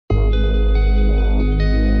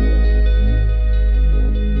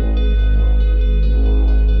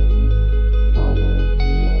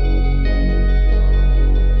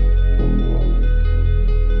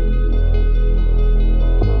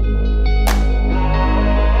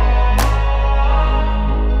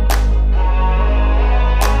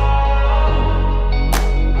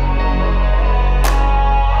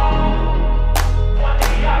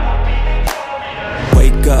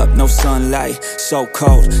light, so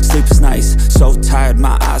cold, sleep is nice. So tired,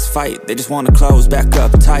 my eyes fight, they just wanna close back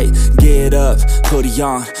up tight. Get up, hoodie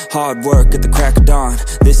on, hard work at the crack of dawn.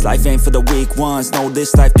 This life ain't for the weak ones, no,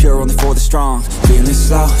 this life pure only for the strong. Feeling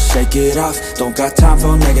slow, shake it off, don't got time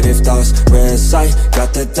for negative thoughts. Red sight,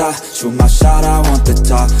 got the dot, shoot my shot, I want the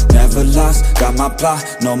top. Never lost, got my plot,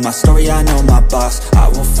 know my story, I know my boss. I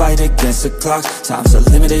will fight against the clock, time's a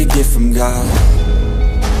limited gift from God.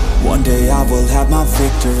 One day I will have my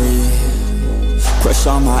victory, crush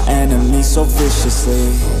all my enemies so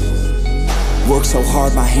viciously. Work so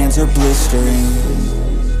hard, my hands are blistering,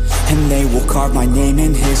 and they will carve my name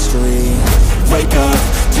in history. Wake up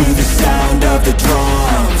to the sound of the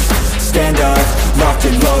drums, stand up, locked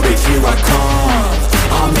and loaded, here I come.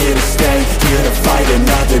 I'm here to stay, here to fight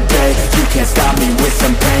another day. You can't stop me with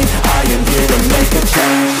some pain, I am here to make a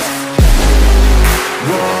change.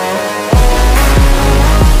 Whoa.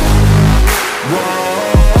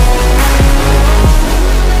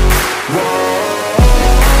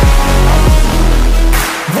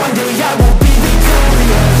 One day I will be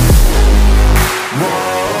victorious.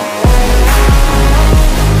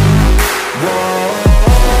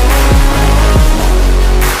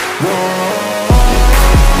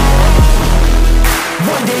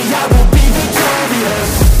 One day I will be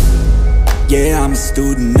victorious. Yeah, I'm a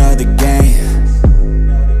student of the game,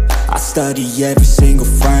 I study every single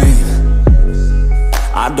frame.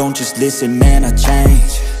 I don't just listen, man, I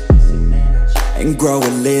change and grow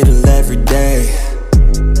a little every day.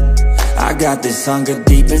 I got this hunger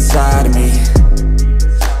deep inside of me,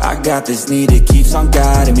 I got this need that keeps on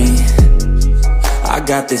guiding me. I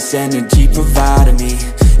got this energy providing me,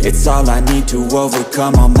 it's all I need to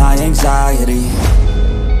overcome all my anxiety.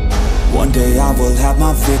 One day I will have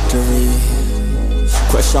my victory,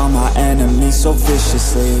 crush all my enemies so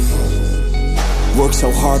viciously. Work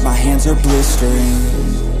so hard, my hands are blistering,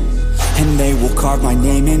 and they will carve my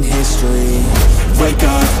name in history. Wake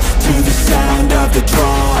up to the sound of the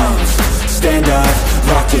drums, stand up,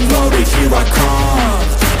 locked and loaded, here I come.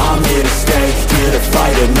 I'm here to stay, here to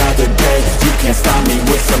fight another day. You can't stop me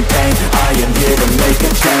with some pain, I am here to make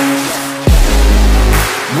a change.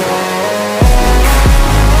 Whoa.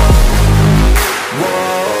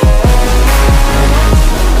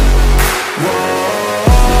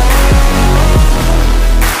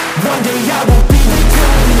 One day I will be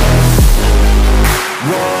victorious.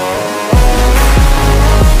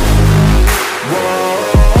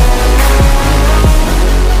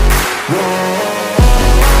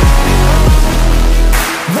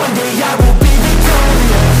 One day I will be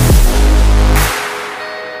victorious.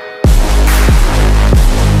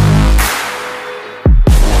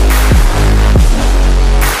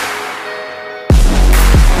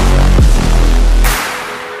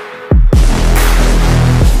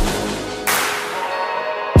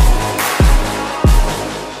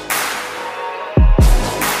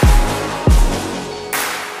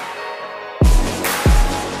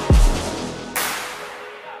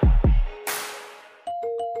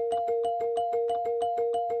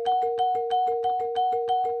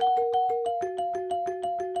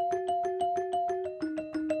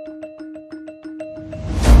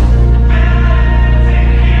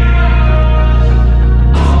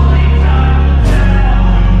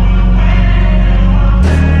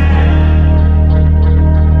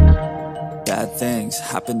 Bad things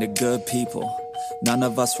happen to good people, none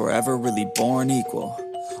of us were ever really born equal.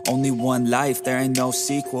 Only one life, there ain't no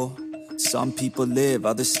sequel. Some people live,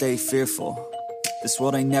 others stay fearful. This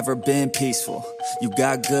world ain't never been peaceful. You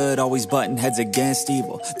got good, always butting heads against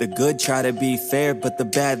evil. The good try to be fair, but the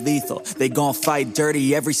bad lethal. They gon' fight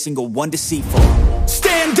dirty, every single one deceitful.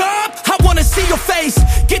 Stand up, I wanna see your face.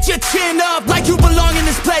 Get your chin up like you belong in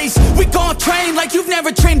this place. We gon' train like you've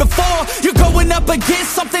never trained before. You're going up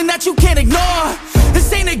against something that you can't ignore.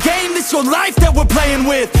 This ain't a game, this your life that we're playing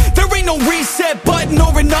with. There ain't no reset button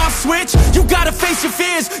or an off switch. You gotta face your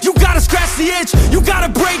fears, you gotta scratch the itch. You gotta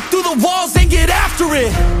break through the walls and get after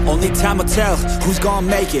it. Only time will tell who's gonna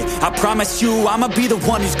make it. I promise you, I'ma be the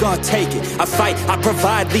one who's gonna take it. I fight, I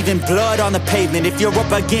provide, leaving blood on the pavement. If you're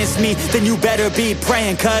up against me, then you better be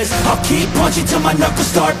praying, cause I'll keep punching till my knuckles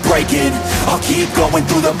start breaking. I'll keep going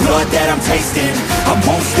through the blood that I'm tasting. I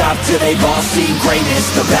won't stop till they've all seen greatness.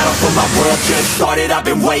 The battle for my world just started, I've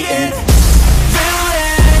been waiting.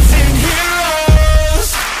 Villains and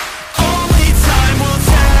heroes, only time will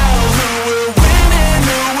tell who will win and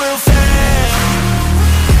who will fail.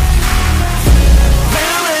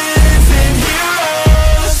 Villains and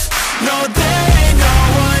heroes, no there ain't no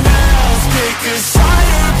one else. Pick a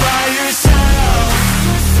side by yourself.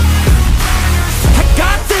 I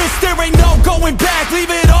got this, there ain't no going back.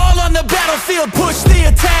 Leave it all on the battlefield, push the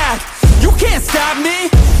attack. You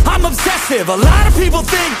I'm obsessive. A lot of people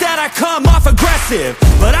think that I come off aggressive,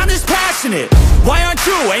 but I'm just passionate. Why aren't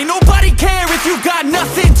you? Ain't nobody care if you got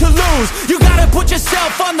nothing to lose. You gotta put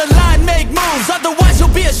yourself on the line, make moves. Otherwise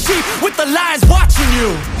you'll be a sheep with the lions watching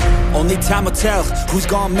you. Only time will tell who's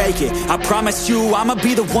gonna make it. I promise you I'ma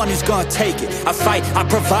be the one who's gonna take it. I fight, I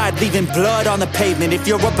provide, leaving blood on the pavement. If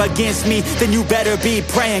you're up against me, then you better be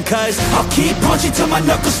praying, cause I'll keep punching till my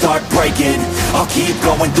knuckles start breaking. I'll keep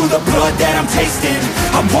going through the blood that I'm tasting.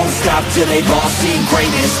 I won't stop till they've all seen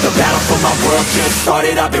greatness. The battle for my world just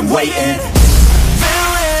started, I've been waiting.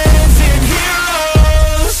 Villains and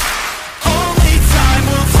heroes, only time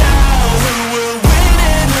will tell who will win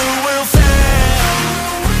and who will fail.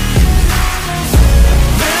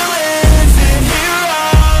 Villains and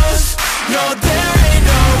heroes, no, there ain't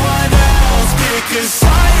no one else. Pick a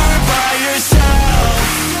side by yourself.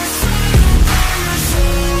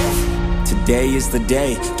 Today is the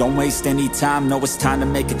day, don't waste any time. Know it's time to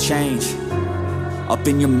make a change. Up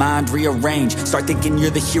in your mind, rearrange. Start thinking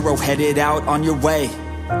you're the hero headed out on your way.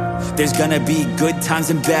 There's gonna be good times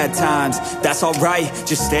and bad times. That's alright,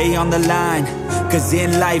 just stay on the line. Cause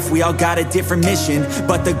in life we all got a different mission,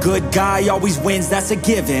 but the good guy always wins, that's a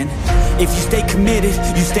given. If you stay committed,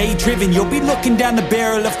 you stay driven, you'll be looking down the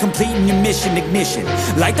barrel of completing your mission. Ignition,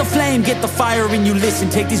 light the flame, get the fire and you listen.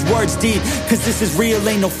 Take these words deep, cause this is real,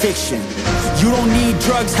 ain't no fiction. You don't need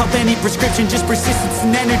drugs, help, any prescription. Just persistence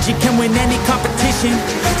and energy can win any competition.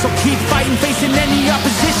 So keep fighting, facing any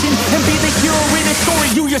opposition, and be the hero in a story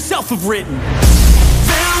you yourself have written.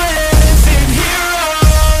 Villains and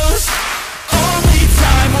heroes, only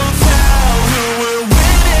time will tell who will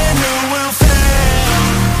win and who will fail.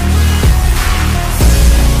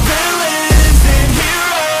 Villains and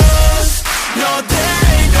heroes, no, there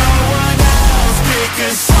ain't no one else. Pick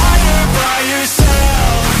a side by yourself.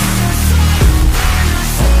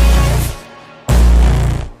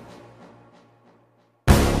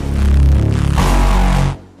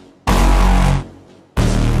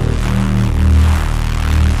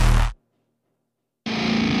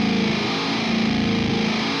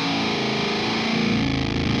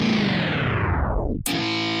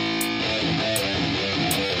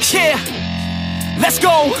 Yeah, let's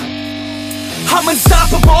go. I'm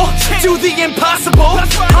unstoppable, do the impossible.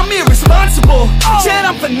 I'm irresponsible, yet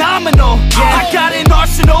I'm phenomenal. I got an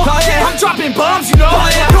arsenal, I'm dropping bombs, you know.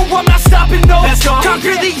 No, I'm not stopping, no.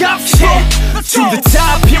 Conquer the obstacle. To the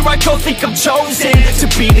top, here I go, think I'm chosen to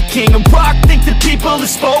be the king of rock, think the people have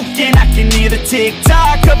spoken. I can hear the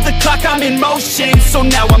tick-tock of the clock, I'm in motion. So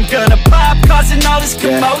now I'm gonna pop, causing all this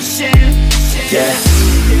commotion. Yeah,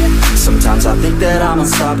 sometimes I think that I'm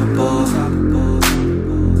unstoppable.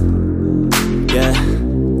 Yeah,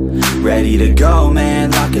 ready to go,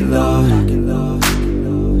 man, lock and load.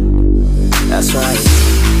 That's right,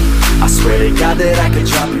 I swear to God that I could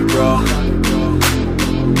drop you, bro.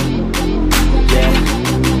 Yeah,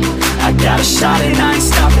 I got a shot and I ain't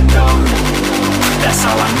stopping, no. That's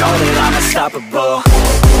how I know that I'm unstoppable.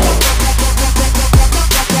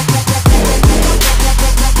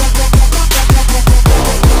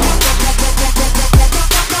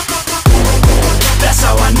 That's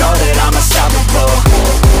how I know that I'm unstoppable.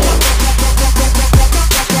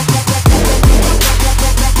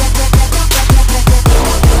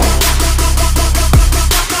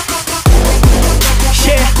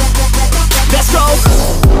 Yeah, let's go.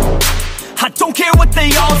 I don't care what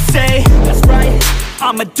they all say. That's right,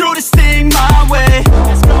 I'ma do this thing my way.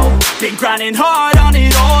 Let's go. Been grinding hard on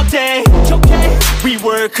it all day. Okay, we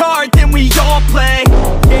work hard, then we all play.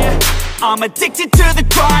 Yeah, I'm addicted to the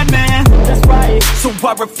grind, man. That's right, so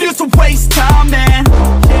I refuse to waste time, man.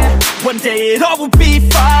 Yeah, one day it all will be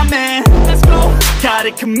fine, man. Let's go.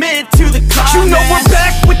 Gotta commit to the climb, you know, man. We're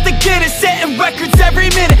back with the Guinness, setting records every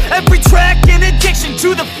minute, every track, an addiction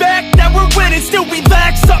to the fact that we're winning. Still we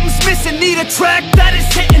lack, something's missing, need a track that is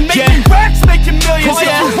hitting, making racks, making millions.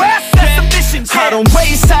 Yeah, that's the mission. I don't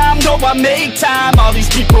waste time, no, I make time. All these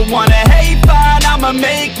people wanna hate, fine, I'ma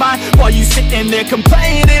make mine. While you sitting there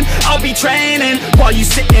complaining, I'll be training. While you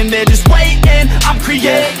sitting there just waiting, I'm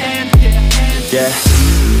creating. Yeah,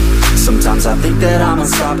 sometimes I think that I'm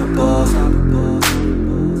unstoppable.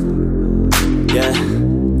 Yeah,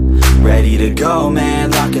 ready to go,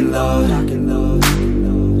 man, lock and load.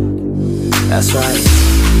 That's right,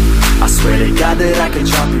 I swear to God that I could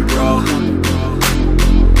drop you, bro.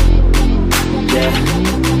 Yeah,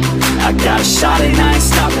 I got a shot and I ain't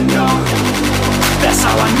stopping, no. That's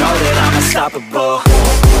how I know that I'm unstoppable.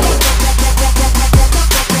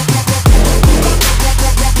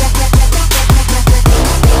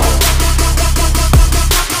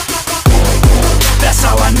 That's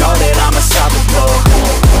how I know that I'm unstoppable.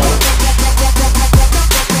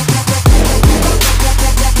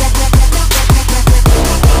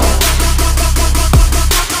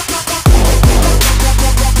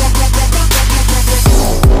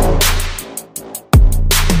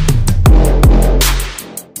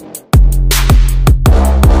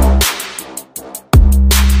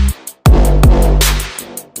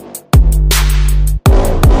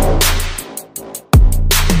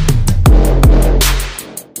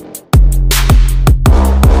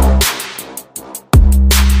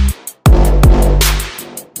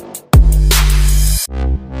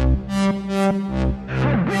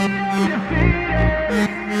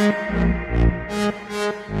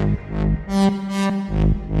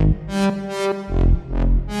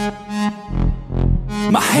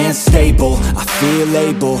 My hands stable, I feel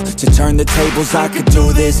able to turn the tables, I could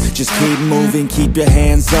do this. Just keep moving, keep your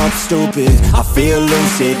hands up, stupid. I feel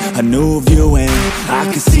lucid, a new view, and I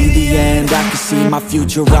can see the end, I can see my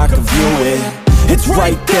future, I can view it. It's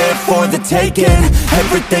right there for the taking.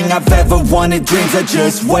 Everything I've ever wanted, dreams are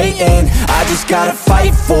just waiting. I just gotta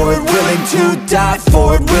fight for it, willing to die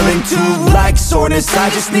for it, willing to like soreness, I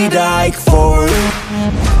just need to hike for it.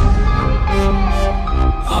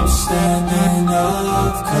 I'm standing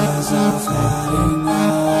up 'cause I've had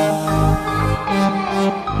enough.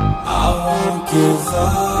 I won't give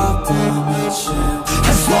up, I'm a champion.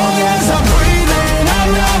 As long as I'm breathing,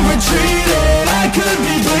 I'm not retreating. I could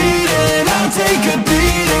be bleeding, I'll take a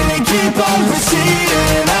beating and keep on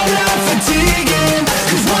proceeding. I'm not fatiguing,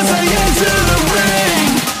 'cause once I enter the ring,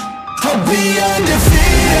 I'll be undefeated.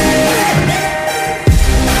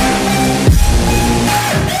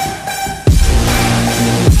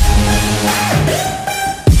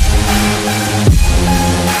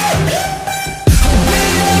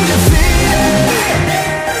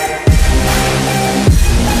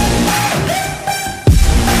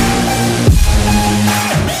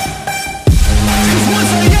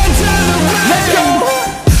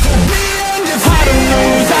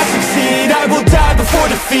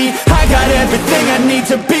 I got everything I need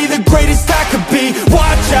to be the greatest I could be.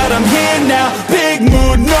 Watch out, I'm here now. Big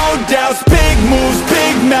mood, no doubts. Big moves,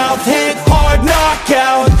 big mouth. Hit hard,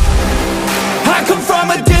 knockout. I come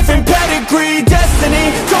from a different pedigree.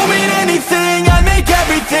 Destiny don't mean anything. I make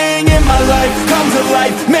everything in my life come to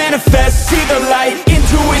life. Manifest, see the light.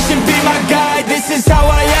 Intuition be my guide. This is how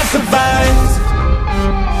I have survived.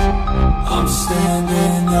 I'm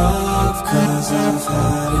standing up 'cause I've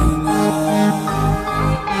had enough.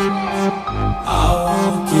 I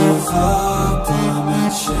won't give up, I'm a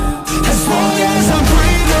champion. As long as I'm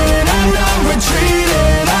breathing, I'm not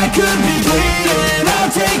retreating. I could be bleeding, I'll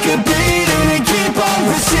take a beating and keep on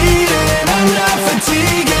proceeding. I'm not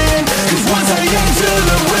fatiguing, 'cause once I enter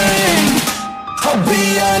the ring, I'll be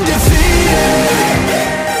undefeated.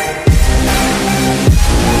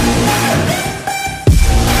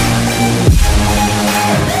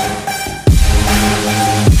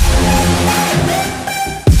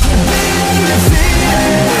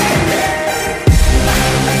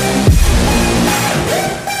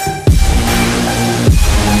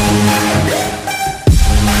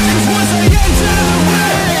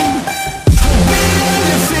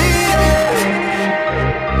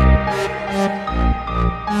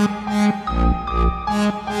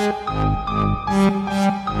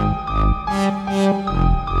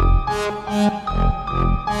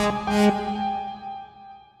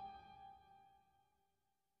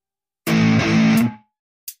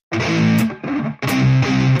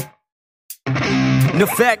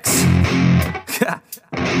 Effects.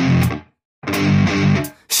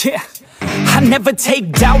 Yeah. I never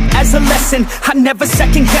take doubt as a lesson. I never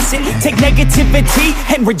second guess it. Take negativity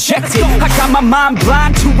and reject it. I got my mind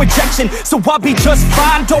blind to rejection, so I'll be just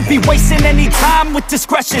fine. Don't be wasting any time with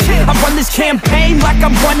discretion. I run this campaign like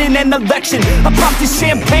I'm running an election. I pop this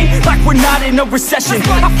champagne like we're not in a recession.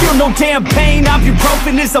 I feel no damn pain.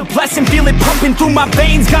 Ibuprofen is a blessing. Feel it pumping through my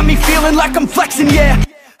veins. Got me feeling like I'm flexing, yeah.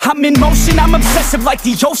 I'm in motion, I'm obsessive like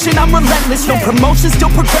the ocean, I'm relentless. No promotion, still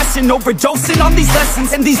progressing, overdosing on these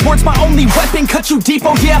lessons. And these words my only weapon, cut you deep,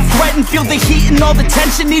 oh yeah, I threaten. Feel the heat and all the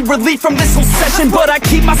tension, need relief from this whole session. But I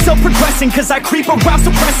keep myself progressing, 'cause I creep around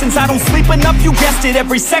suppressants. I don't sleep enough, you guessed it,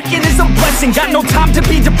 every second is a blessing. Got no time to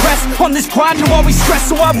be depressed, on this grind you always stress.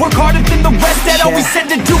 So I work harder than the rest, that always said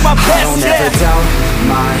to do my best. I don't ever doubt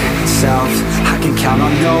myself, I can count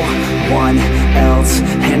on no one else.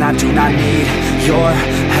 And I do not need your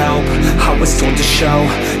help, I was told to show,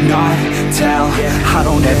 not tell. I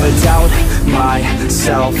don't ever doubt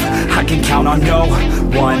myself, I can count on no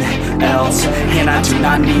one else. And I do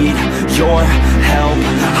not need your help,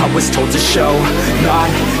 I was told to show, not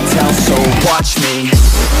tell. So watch me.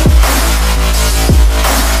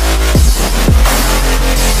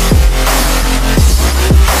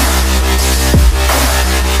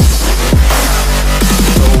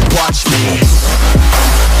 So watch me.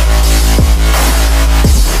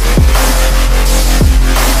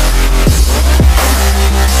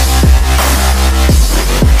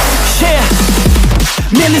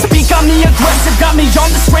 Man, this beat got me aggressive, got me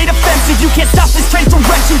on the straight offensive. You can't stop this train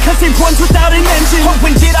direction, 'cause it runs without an engine. But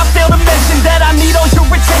when did I fail to mention that I need all your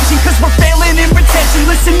attention? 'Cause we're failing in retention,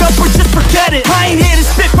 listen up or just forget it. I ain't here to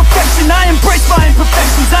spit perfection, I embrace my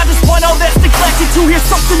imperfections. I just want all that's neglected to hear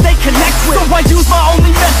something they connect with. So I use my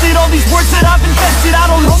only method, all these words that I've invested. I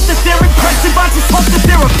don't hope that they're impressive, I just hope that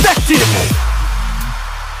they're effective.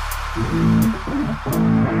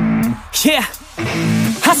 Yeah.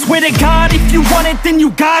 I swear to God, if you want it, then you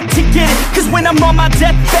got to get it. Cause when I'm on my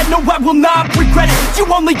deathbed, no, I will not regret it. You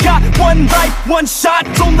only got one life, one shot,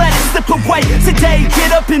 don't let it slip away. Today,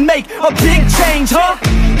 get up and make a big change, huh?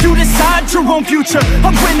 You decide your own future,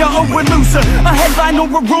 a winner or a loser, a headline or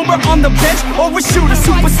a rumor, on the bench or a shooter,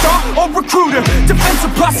 superstar or recruiter,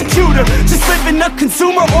 defensive prosecutor, just living a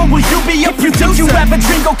consumer, or will you be a producer? If you have a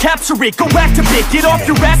dream, go capture it, go active it, get off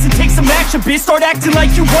your ass and take some action, bitch. Start acting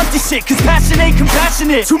like you want this shit, cause passion ain't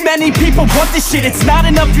compassionate. Too many people want this shit, it's not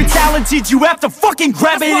enough you're talented, you have to fucking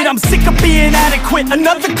grab it. I'm sick of being adequate,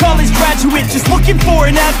 another college graduate, just looking for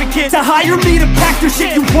an advocate to hire me to pack their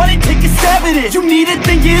shit. You want it, take a stab at it, you need it,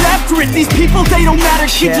 then get after it. These people, they don't matter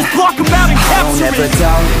shit, just block them out and capture it. I don't ever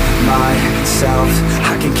doubt myself,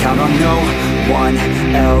 I can count on no one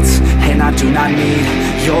else, and I do not need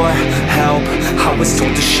your help. I was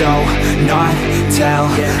told to show, not tell.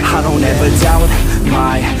 I don't ever doubt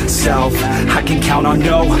myself, I can count on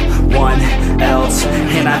no one else,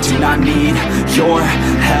 and I do not need your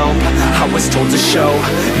help. I was told to show,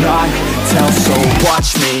 not tell, so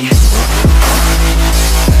watch me.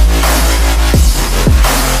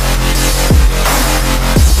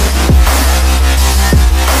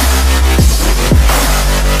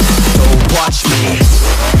 Watch me.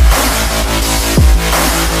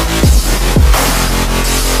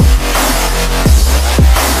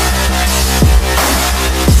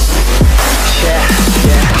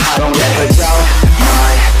 I don't ever doubt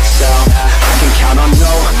myself, I can count on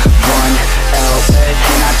no one else,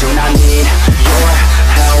 and I do not need your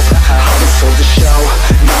help. I was told to show,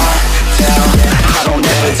 not tell. I don't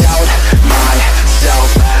ever doubt myself,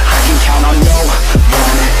 I can count on no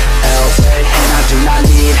one else, and I do not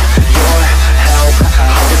need your help.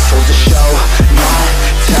 I was told to show, not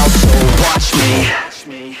tell, so watch me.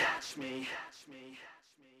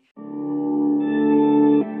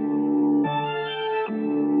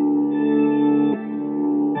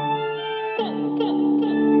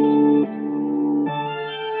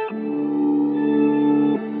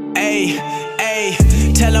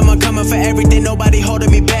 Tell them I'm coming for everything, nobody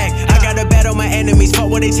holding me back. I gotta battle my enemies,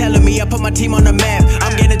 fuck what they telling me, I put my team on the map.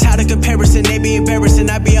 I'm getting tired of comparison, they be embarrassing,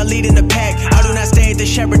 I be a lead in the pack. I do not stay at the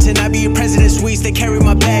Sheraton, I be in president's suites, they carry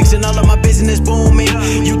my bags and all of my business booming.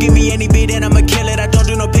 You give me any beat and I'ma kill it, I don't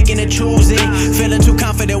do no picking and choosing. Feeling too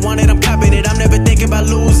confident, want it, I'm copping it, I'm never thinking about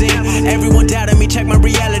losing. Everyone doubting me, check my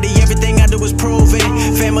reality, everything I do is proven.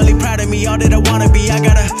 Family proud of me, all that I wanna be, I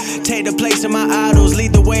gotta take the place of my idols,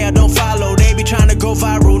 lead the way, I don't follow. They be trying to go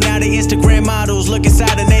viral, now they Instagram models, look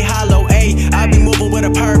inside and they hollow. Ayy, I be moving with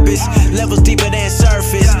a purpose, levels deeper than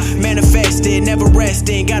surface. Manifested, never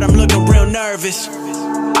resting, got them looking real nervous.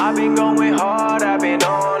 I've been going hard, I've been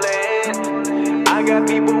all in. I got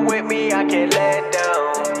people with me, I can't let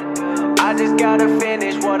down. I just gotta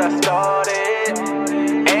finish what I started,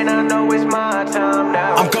 and I know it's my time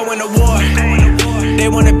now. I'm going to war, they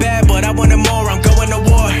want it bad but I want it more. I'm going to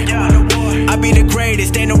war, I be the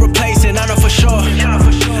greatest, ain't no replacing, I know for sure.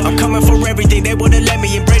 I'm coming for everything, they wouldn't let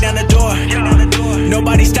me and break down the door.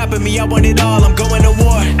 Nobody stopping me, I want it all, I'm going to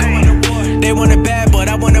war. They want it bad but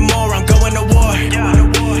I want it more. I'm going to war,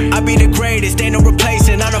 I be the greatest, ain't no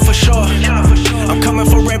replacing, I know for sure. I'm coming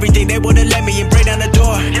for everything, they wouldn't let me and break down the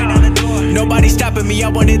door. Nobody stopping me, I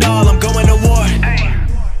want it all, I'm going to war.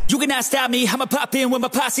 You cannot stop me, I'ma pop in with my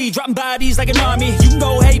posse, dropping bodies like an army. You can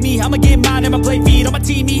go hate me, I'ma get mine and my play feed on my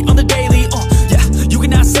team, eat on the daily. Yeah, you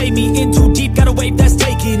cannot save me, in too deep, got a wave that's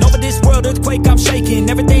taking over this world, earthquake, I'm shaking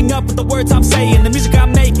everything up with the words I'm saying, the music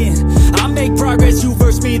I'm making. I make progress, you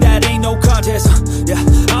verse me, that ain't no contest. Yeah,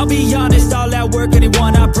 I'll be honest, all that work,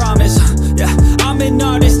 anyone, I promise. Yeah, I'm an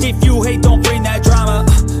artist, if you hate, don't bring that drama.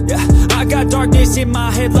 Yeah, I got darkness in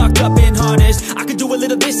my head, locked up in harness. I could do a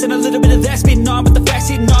little this and a little bit of that, spitting on with the facts,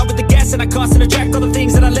 hitting on with the gas, and I constantly attract all the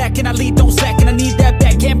things that I lack, and I lead, don't slack, and I need that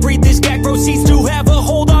back. Can't breathe, this gag proceeds to have a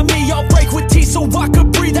hold on me. I'll break with teeth so I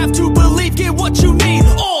could breathe. Have to believe, get what you need.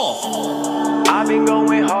 I've been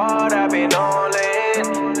going hard, I've been all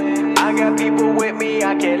in. I got people with me,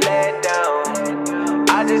 I can't let down.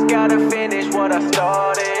 I just gotta finish what I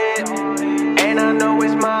started, and I know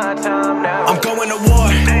it's my time now. I'm going to war,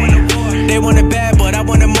 they want it bad but I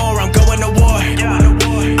want it more. I'm going to war,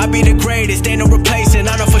 I be the greatest, ain't no replacing,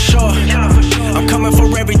 I know for sure. I'm coming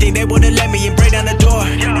for everything, they wouldn't let me and break down the door.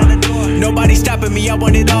 Nobody stopping me, I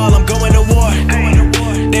want it all, I'm going to war.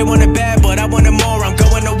 They want it bad but I want it more. I'm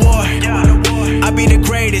going to war, I be the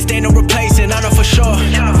greatest, ain't no replacing, I know for sure.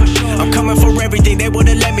 I'm coming for everything, they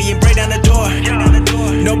wouldn't let me and break down the door.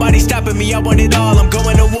 Nobody stopping me, I want it all, I'm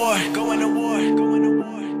going to war.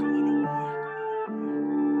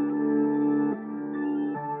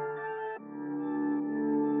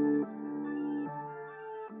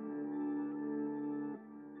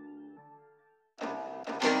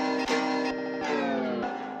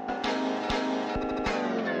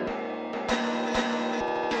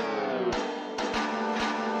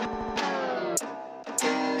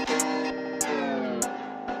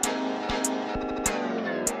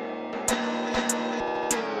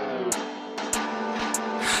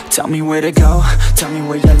 Tell me where to go, tell me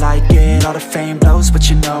where you like it. All the fame blows, but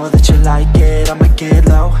you know that you like it. I'ma get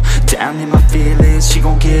low, down in my feelings. She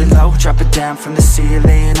gon' get low, drop it down from the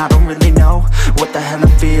ceiling. I don't really know what the hell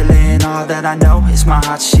I'm feeling. All that I know is my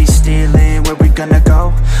heart she's stealing. Where we gonna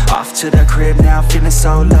go? Off to the crib now, feeling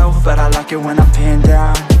so low, but I like it when I'm pinned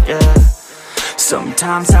down, yeah.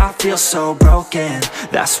 Sometimes I feel so broken,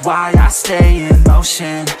 that's why I stay in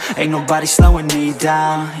motion. Ain't nobody slowing me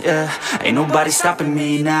down, yeah. Ain't nobody stopping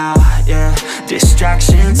me now, yeah.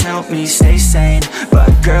 Distractions help me stay sane,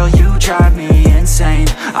 but girl, you drive me insane.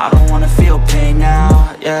 I don't wanna feel pain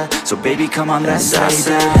now, yeah. So baby, come on, let's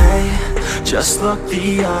say that. Hey, just look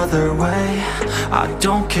the other way. I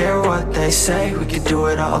don't care what they say. We could do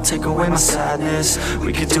it all, take away my sadness.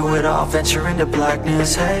 We could do it all, venture into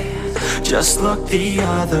blackness. Hey, just look the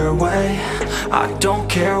other way. I don't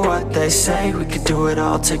care what they say. We could do it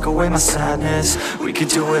all, take away my sadness. We could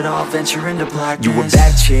do it all, venture into blackness. You a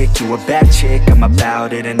bad chick, you a bad chick. I'm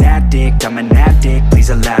about it, an addict, I'm an addict. Please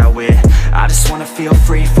allow it. I just wanna feel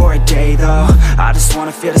free for a day though. I just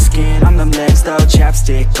wanna feel the skin on them legs though.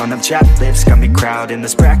 Chapstick on them chapped lips got me crowding.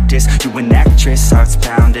 Let's practice, you an actress, heart's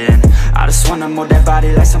pounding. I just wanna move that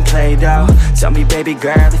body like some Play-Doh. Tell me baby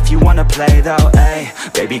girl if you wanna play though. Ay,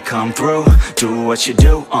 baby come through, do what you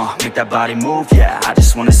do, make that body move, yeah. I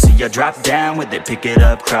just wanna see you drop down with it. Pick it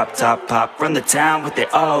up, crop top, pop, run the town with it,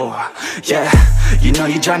 oh yeah. You know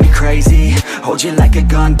you drive me crazy. Hold you like a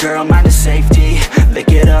gun, girl, mind the safety. Lick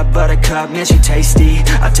it up, buttercup, man, she tasty.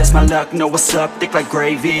 I test my luck, know what's up, thick like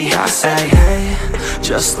gravy. I say, hey,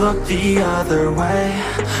 just look the other way.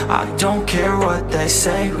 I don't care what they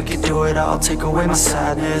say. We could do it all, take away my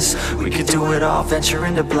sadness. We could do it all, venture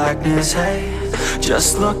into blackness. Hey,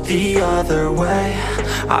 just look the other way.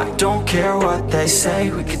 I don't care what they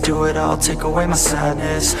say. We could do it all, take away my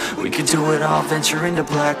sadness. We could do it all, venture into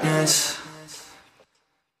blackness.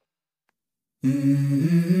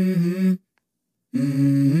 Mm-hmm.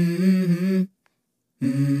 Mm-hmm.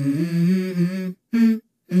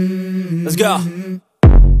 Mm-hmm. Let's go.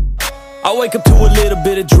 I wake up to a little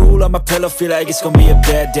bit of drool on my pillow, feel like it's gonna be a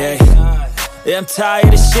bad day. Yeah, I'm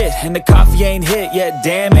tired of shit, and the coffee ain't hit yet,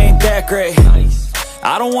 damn, ain't that great.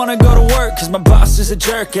 I don't wanna go to work, cause my boss is a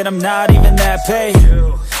jerk, and I'm not even that paid.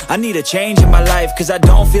 I need a change in my life, cause I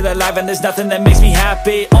don't feel alive, and there's nothing that makes me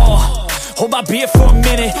happy. Hold my beer for a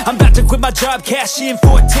minute. I'm about to quit my job, cash in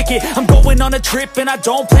for a ticket. I'm going on a trip and I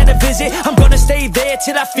don't plan to visit. I'm gonna stay there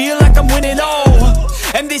till I feel like I'm winning, oh.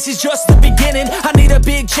 And this is just the beginning. I need a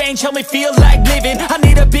big change, help me feel like living. I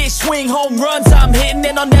need a big swing, home runs I'm hitting.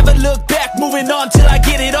 And I'll never look back, moving on till I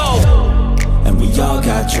get it all. And we all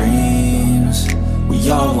got dreams, we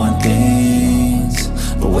all want things.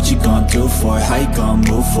 But what you gonna do for it? How you gonna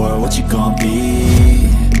move for it? What you gonna be?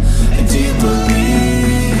 And do you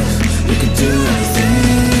believe you can do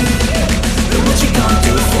anything? But what you gonna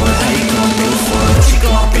do for it? How you gonna move for it? What you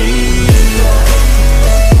gonna be?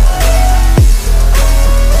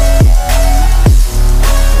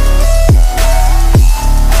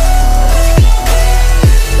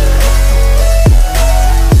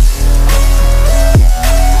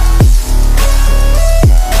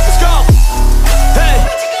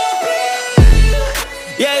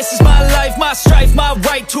 My strife, my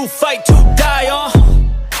right to fight, to die on.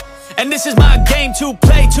 And this is my game to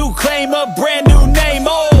play, to claim a brand new name,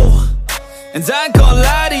 oh. And I ain't gonna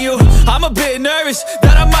lie to you, I'm a bit nervous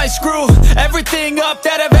that I might screw everything up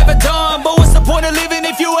that I've ever done. But what's the point of living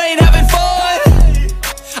if you ain't having fun?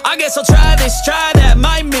 I guess I'll try this, try that,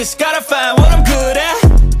 might miss, gotta find what I'm good at.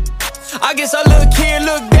 I guess I look here,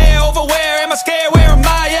 look there, over where am I scared, where am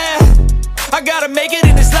I at? I gotta make it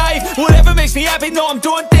in this life. Whatever makes me happy, know I'm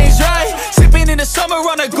doing things right. Sipping in the summer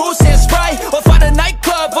on a goose and Sprite, or find a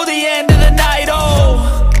nightclub for the end of the night,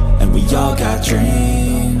 oh. And we all got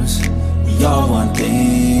dreams, we all want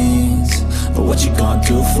things. But what you gonna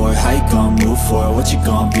do for it? How you gonna move for it? What you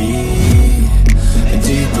gonna be? And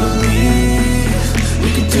do you believe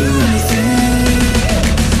you can do anything?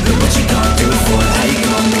 But what you gonna do for it? How you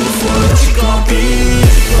gonna move for it? What you gonna be?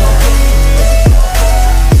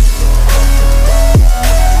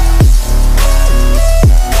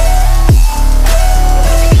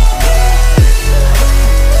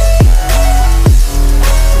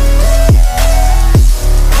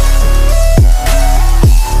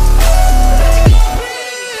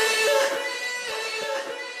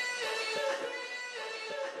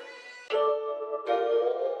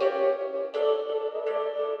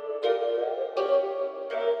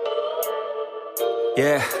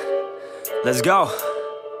 Yeah, let's go.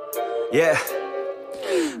 Yeah.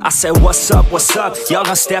 I said, what's up, y'all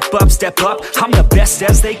gonna step up, I'm the best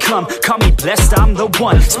as they come, call me blessed, I'm the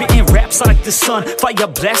one, spitting raps like the sun, fire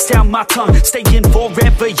blast down my tongue, staying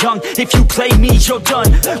forever young, if you play me, you're done,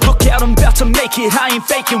 look out, I'm about to make it, I ain't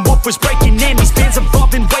faking, wolf was breaking, and these fans have all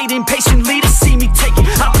been waiting patiently to see me take it,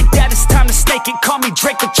 I think that it's time to snake it, call me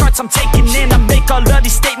Drake, the charts I'm taking in, I make all of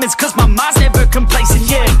these statements, cause my mind's never complacent,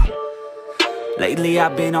 yeah. Lately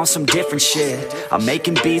I've been on some different shit, I'm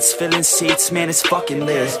making beats, filling seats, man it's fucking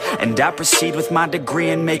lit. And I proceed with my degree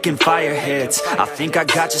in making fire hits. I think I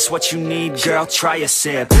got just what you need, girl, try a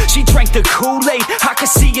sip. She drank the Kool-Aid, I could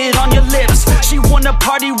see it on your lips. She wanna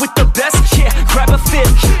party with the best, yeah, grab a fit.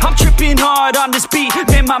 I'm tripping hard on this beat,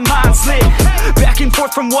 man my mind's lit. Back and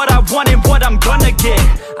forth from what I want and what I'm gonna get.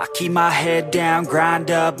 I keep my head down, grind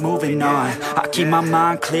up, moving on. I keep my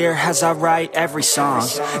mind clear as I write every song.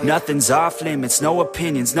 Nothing's off limits, no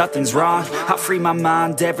opinions, nothing's wrong. I free my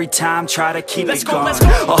mind every time, try to keep it going.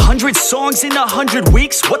 100 songs in 100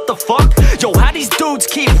 weeks, what the fuck? Yo, how these dudes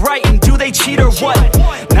keep writing, do they cheat or what?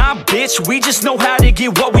 Nah bitch, we just know how to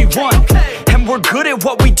get what we want. And we're good at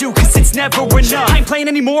what we do, cause it's never enough. I ain't playing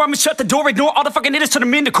anymore, I'ma shut the door, ignore all the fucking hitters, turn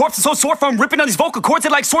them into corpses. So sore from ripping on these vocal cords,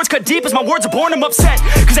 they're like swords cut deep as my words are born, I'm upset.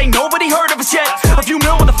 Cause ain't nobody heard of us yet. A few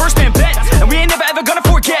mil with the first man bet, and we ain't never ever gonna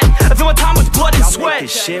forget. I feel my time with blood and sweat. Y'all make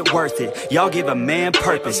this shit worth it, y'all give a man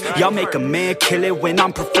purpose. Y'all make a man kill it when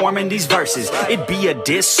I'm performing these verses. It'd be a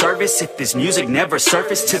disservice if this music never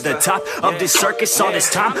surfaced to the top of this circus. All this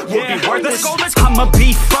time will be worthless. I'ma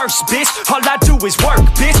be first, bitch, all I do is work,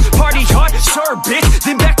 bitch. Party hard, sure, bitch,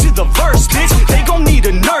 then back to the verse, bitch. They gon' need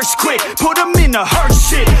a nurse quick, put them in a hearse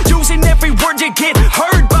shit. Using every word to get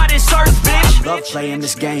heard by this earth, bitch. Love playing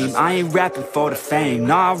this game, I ain't rapping for the fame.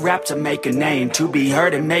 Nah, I rap to make a name, to be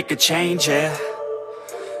heard and make a change, yeah.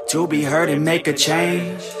 To be heard and make a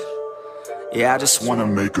change. Yeah, I just wanna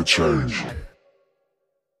make a change.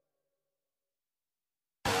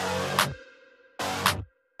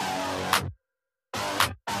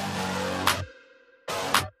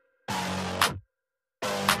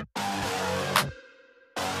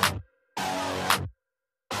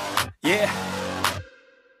 Yeah,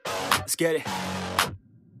 let's get it.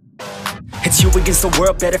 It's you against the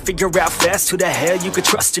world, better figure out fast who the hell you could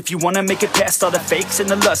trust if you wanna make it past all the fakes and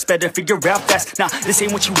the lust. Better figure out fast, nah, this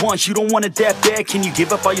ain't what you want, you don't want it that bad. Can you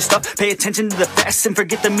give up all your stuff, pay attention to the facts and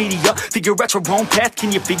forget the media? Figure out your own path,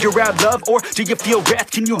 can you figure out love or do you feel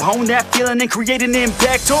wrath? Can you hone that feeling and create an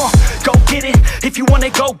impact? Go get it, if you wanna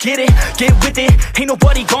go get it, get with it, ain't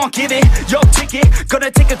nobody gon' give it your ticket,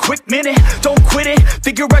 gonna take a quick minute, don't quit it,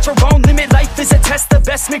 figure out your own limit. Life is a test, the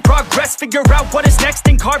best make progress, figure out what is next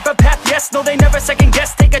and carve a path. Yes, no, they never second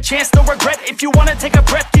guess, take a chance, no regret. If you wanna take a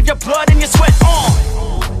breath, give your blood and your sweat on.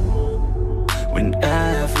 When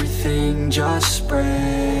everything just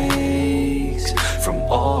breaks from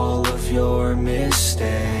all of your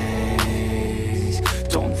mistakes,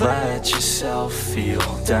 don't let yourself feel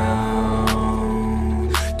down,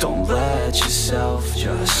 don't let yourself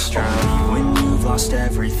just drown. Only when you've lost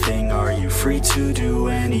everything are you free to do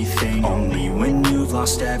anything. Only when you've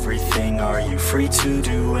lost everything are you free to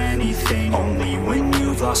do anything. Only when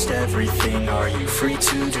you've lost everything are you free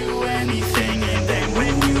to do anything. And then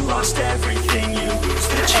when you lost everything you lose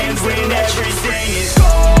the chance. When everything is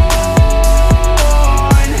gone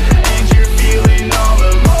and you're feeling all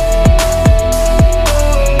alone,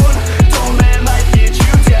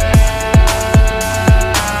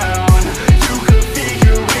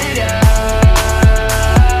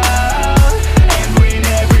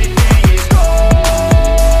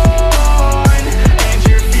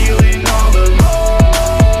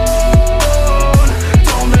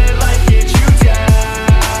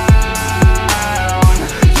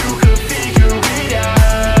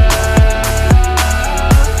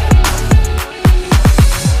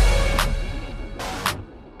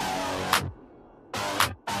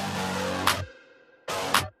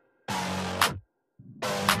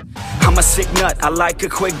 I'm a sick nut, I like a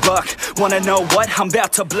quick buck. Wanna know what? I'm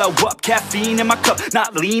about to blow up. Caffeine in my cup,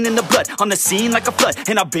 not lean in the blood. On the scene like a flood,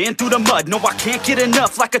 and I've been through the mud. No, I can't get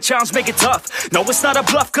enough, like a challenge, make it tough. No, it's not a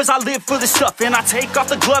bluff, cause I live for this stuff. And I take off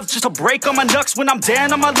the gloves just to break on my knucks. When I'm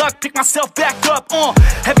down on my luck, pick myself back up.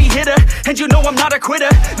 Heavy hitter, and you know I'm not a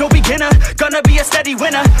quitter. No beginner, gonna be a steady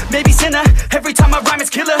winner. Maybe sinner, every time I rhyme it's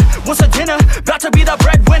killer. Once a dinner, about to be the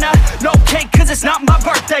breadwinner. No cake, cause it's not my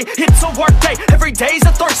birthday. It's a work day, every day's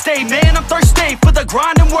a Thursday. Man, I'm thirsty for the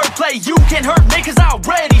grind and wordplay. You can't hurt me cause I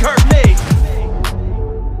already hurt me.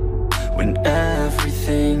 When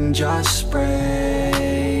everything just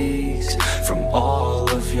breaks from all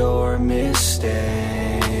of your mistakes,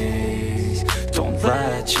 don't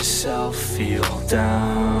let yourself feel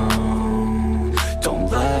down, don't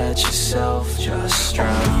let let yourself just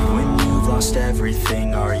drown. Only when you've lost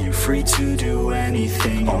everything are you free to do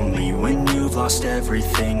anything. Only when you've lost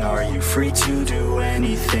everything are you free to do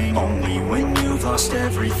anything. Only when you've lost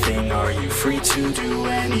everything are you free to do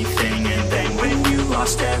anything. And then when you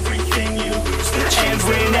lost everything, you lose the chance. And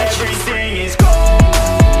when everything